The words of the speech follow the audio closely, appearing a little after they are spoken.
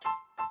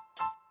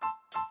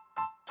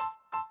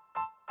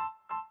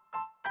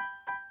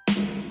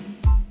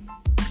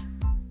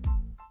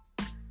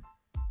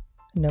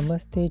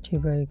Namaste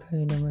Chibai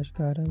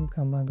Namaskaram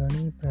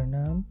Kamagani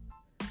Pranam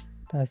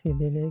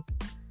Tasidelek.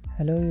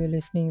 Hello, you're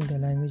listening the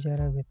language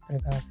era with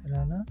Prakash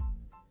Rana,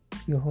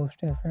 your host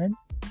and friend.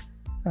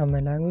 I'm a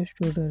language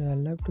tutor. I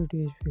love to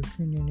teach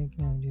 15 unique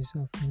languages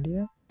of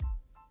India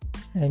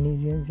and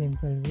easy and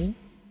simple way.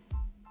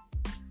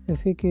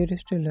 If you're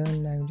curious to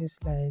learn languages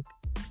like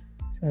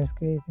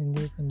Sanskrit,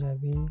 Hindi,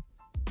 Punjabi,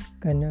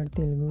 Kannada,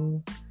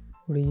 Telugu,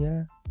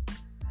 Odia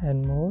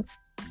and more,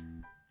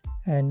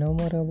 and know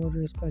more about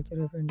rich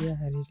culture of India,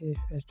 heritage,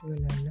 festival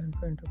and learn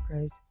for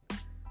enterprise,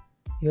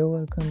 you're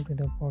welcome to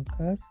the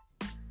podcast.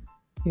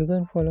 You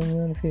can follow me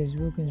on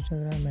Facebook,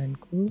 Instagram and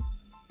Crew.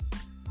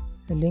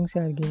 The links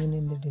are given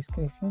in the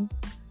description.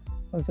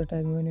 Also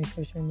tag me on your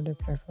social media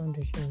platform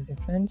to share with your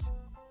friends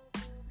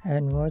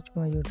and watch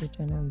my YouTube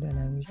channel The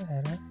Language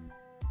Era.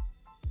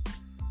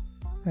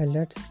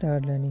 Let's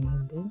start learning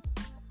Hindi.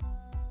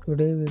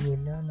 Today we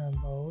will learn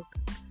about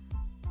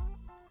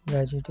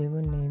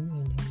vegetable name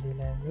in Hindi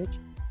language.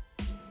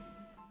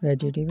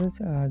 Vegetables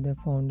are the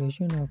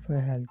foundation of a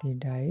healthy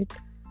diet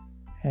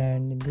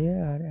and they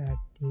are at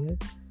their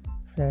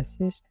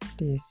freshest,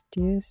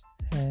 tastiest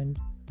and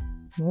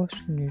most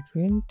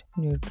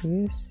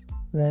nutritious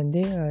when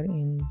they are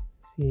in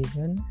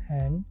season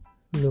and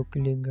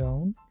locally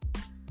grown.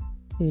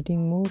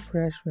 Eating more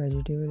fresh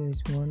vegetables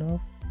is one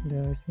of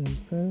the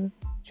simple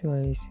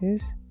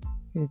choices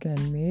you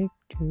can make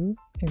to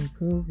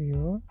improve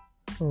your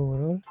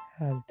overall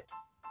health.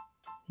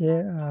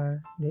 Here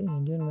are the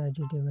Indian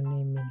vegetable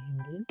name in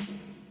Hindi.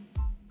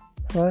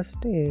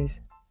 First is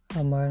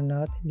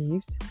Amarnath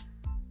leaves,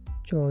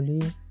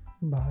 choli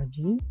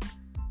bhaji.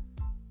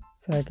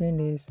 Second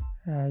is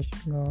ash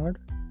gourd,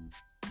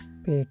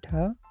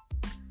 petha.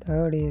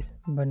 Third is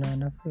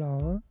banana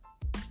flower,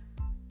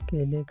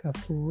 kele ka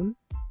phool.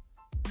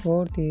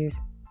 Fourth is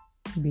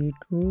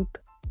beetroot,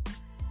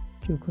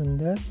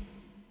 chucundar.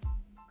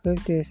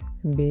 Fifth is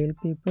bell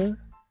pepper,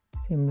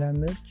 Simla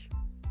mirch.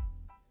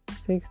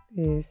 Sixth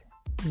is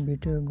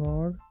bitter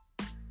gourd,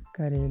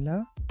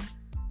 karela.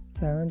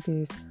 Seventh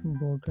is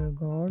bottle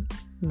gourd,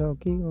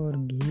 lauki or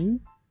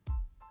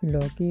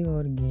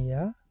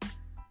ghiya.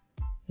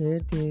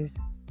 Eighth is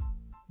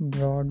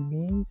broad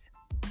beans,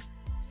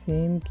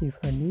 seem ki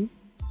phali.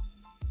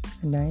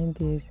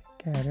 Ninth is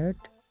carrot,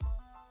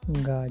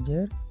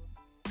 gajar.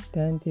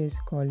 10th is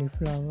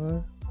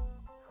cauliflower,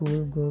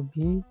 phool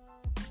gobi.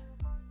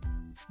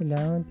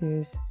 11th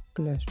is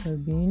cluster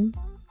bean,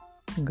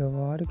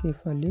 gawar ki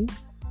phali.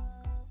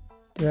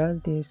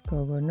 12th is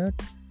coconut,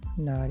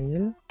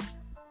 nariyal.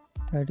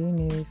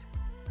 13th is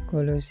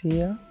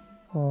colossia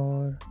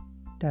or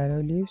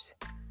taro leaves,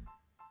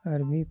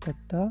 arbi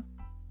patta.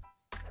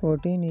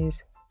 14th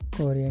is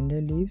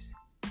coriander leaves,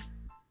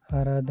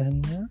 hara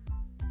dhania.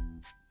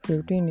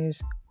 15th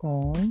is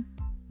corn,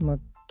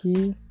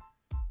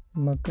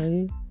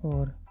 makai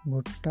or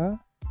bhutta.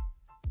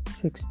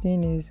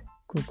 16th is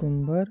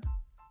cucumber,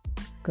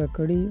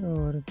 kakadi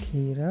or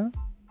kheera.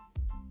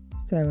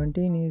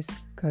 17th is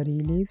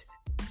curry leaves,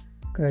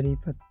 curry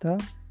patta.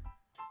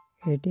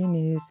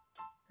 18th is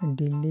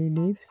dilli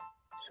leaves,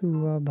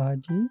 suva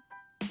bhaji.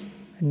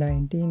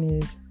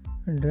 19th is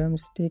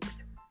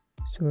drumsticks,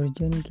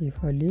 surjan ki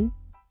phali.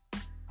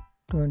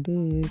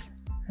 20 is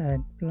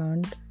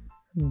eggplant,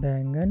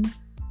 bangan.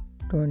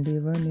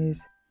 21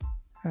 is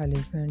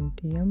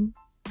elephantium,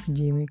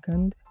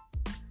 jimikand.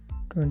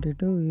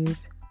 22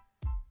 is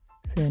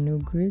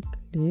fenugreek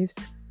leaves,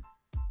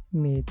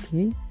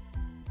 methi.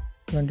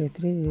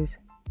 23 is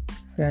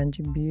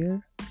French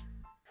beer,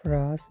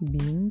 fras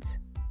beans.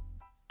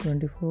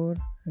 24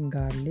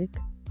 garlic,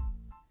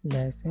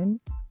 लहसुन.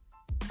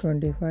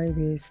 25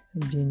 is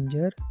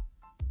ginger,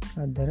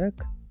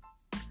 अदरक.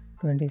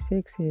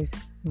 26 is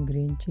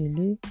green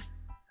chili,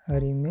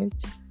 हरी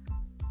मिर्च.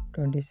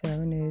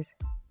 27 is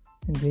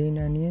green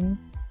onion,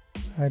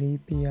 हरी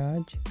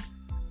प्याज.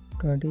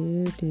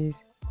 28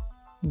 is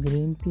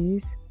green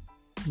peas,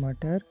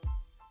 मटर.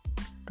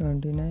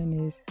 29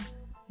 is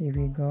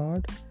ivy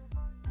gourd,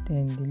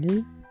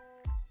 तेंदुली.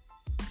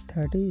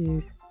 30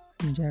 is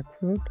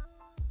jackfruit,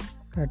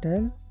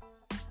 katal.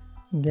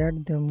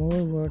 Get the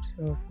more words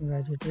of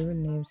vegetable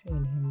names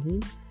in Hindi.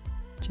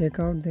 Check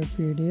out the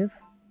PDF,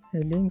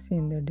 the links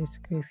in the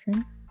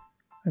description.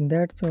 And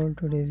that's all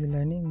today's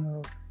learning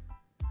of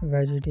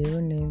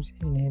vegetable names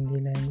in Hindi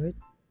language.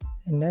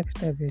 In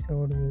next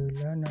episode we will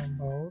learn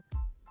about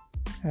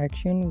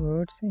action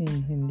words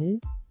in Hindi.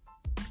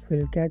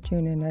 We'll catch you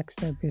in the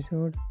next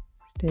episode.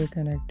 Stay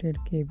connected,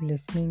 keep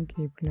listening,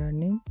 keep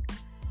learning.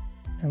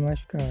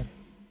 Namaskar.